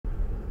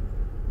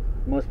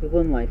Most people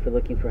in life are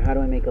looking for how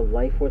do I make a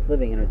life worth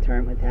living and a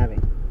retirement worth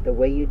having. The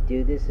way you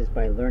do this is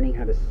by learning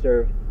how to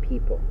serve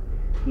people.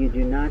 You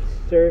do not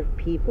serve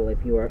people if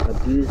you are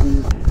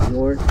abusing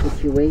your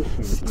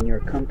situation in your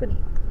company.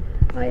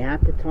 I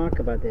have to talk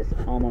about this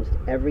almost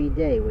every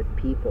day with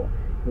people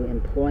who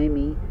employ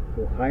me,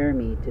 who hire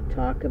me to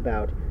talk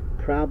about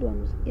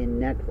problems in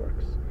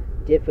networks,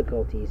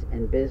 difficulties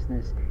in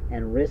business,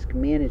 and risk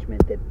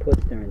management that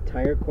puts their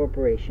entire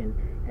corporation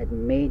at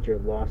major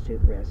lawsuit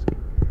risk.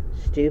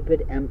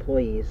 Stupid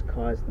employees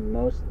cause the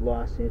most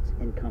lawsuits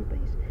in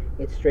companies.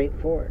 It's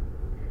straightforward.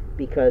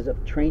 Because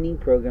of training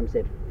programs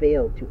that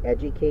fail to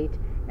educate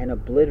and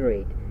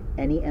obliterate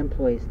any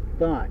employee's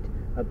thought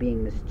of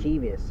being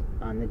mischievous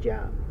on the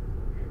job.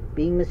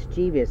 Being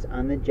mischievous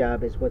on the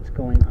job is what's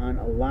going on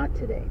a lot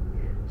today.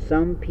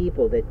 Some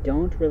people that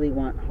don't really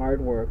want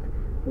hard work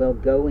will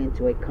go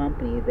into a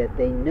company that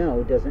they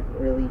know doesn't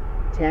really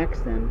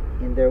tax them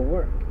in their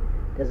work,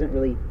 doesn't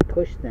really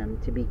push them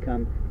to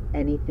become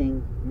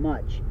anything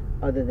much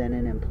other than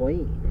an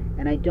employee.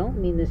 And I don't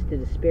mean this to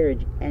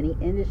disparage any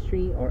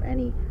industry or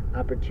any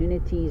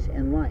opportunities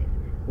in life.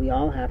 We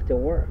all have to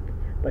work.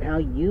 But how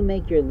you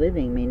make your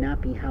living may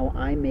not be how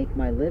I make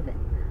my living.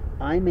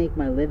 I make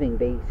my living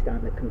based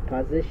on the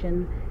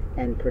composition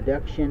and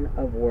production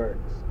of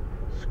words,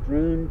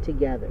 strewn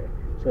together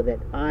so that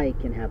I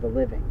can have a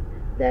living.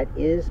 That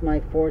is my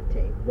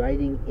forte.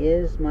 Writing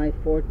is my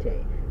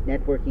forte.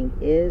 Networking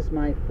is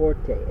my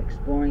forte.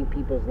 Exploring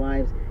people's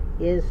lives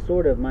is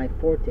sort of my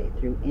forte.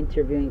 Through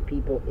interviewing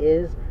people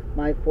is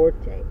my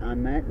forte. I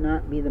might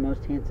not be the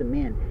most handsome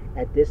man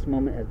at this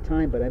moment of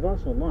time, but I've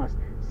also lost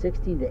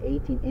 16 to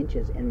 18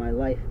 inches in my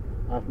life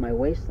off my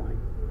waistline.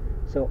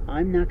 So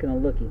I'm not going to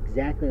look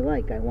exactly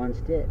like I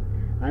once did.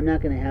 I'm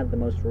not going to have the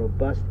most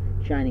robust,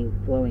 shining,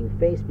 flowing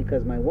face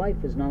because my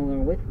wife is no longer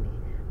with me.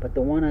 But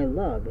the one I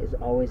love is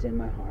always in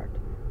my heart,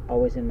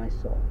 always in my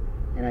soul.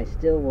 And I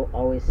still will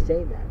always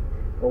say that.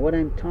 But what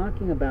I'm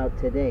talking about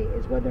today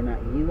is whether or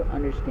not you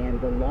understand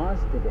the laws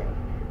today.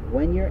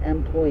 When your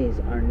employees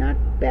are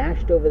not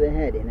bashed over the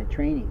head in a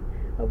training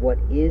of what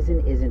is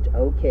and isn't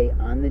okay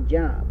on the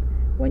job,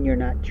 when you're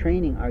not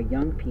training our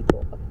young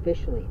people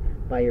officially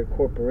by your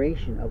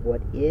corporation of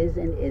what is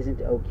and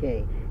isn't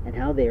okay and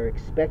how they are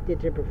expected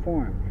to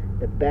perform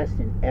the best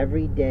in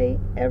every day,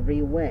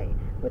 every way,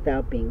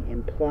 without being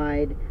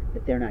implied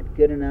that they're not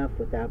good enough,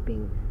 without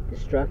being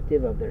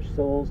destructive of their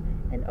souls,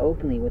 and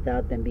openly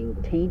without them being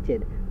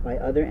tainted by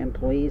other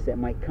employees that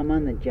might come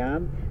on the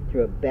job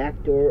through a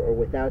back door or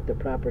without the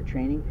proper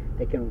training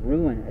that can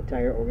ruin an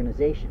entire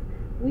organization.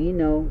 We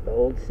know the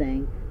old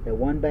saying that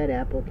one bad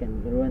apple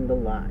can ruin the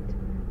lot.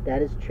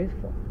 That is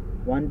truthful.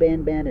 One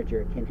bad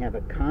manager can have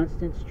a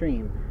constant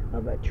stream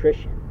of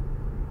attrition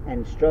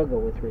and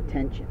struggle with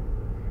retention.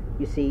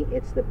 You see,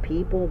 it's the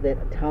people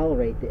that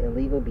tolerate the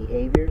illegal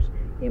behaviors,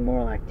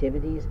 immoral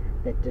activities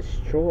that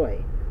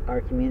destroy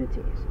our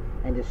communities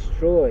and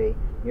destroy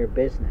your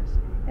business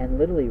and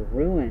literally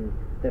ruin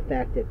the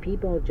fact that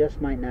people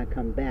just might not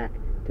come back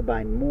to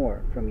buy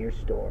more from your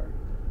store.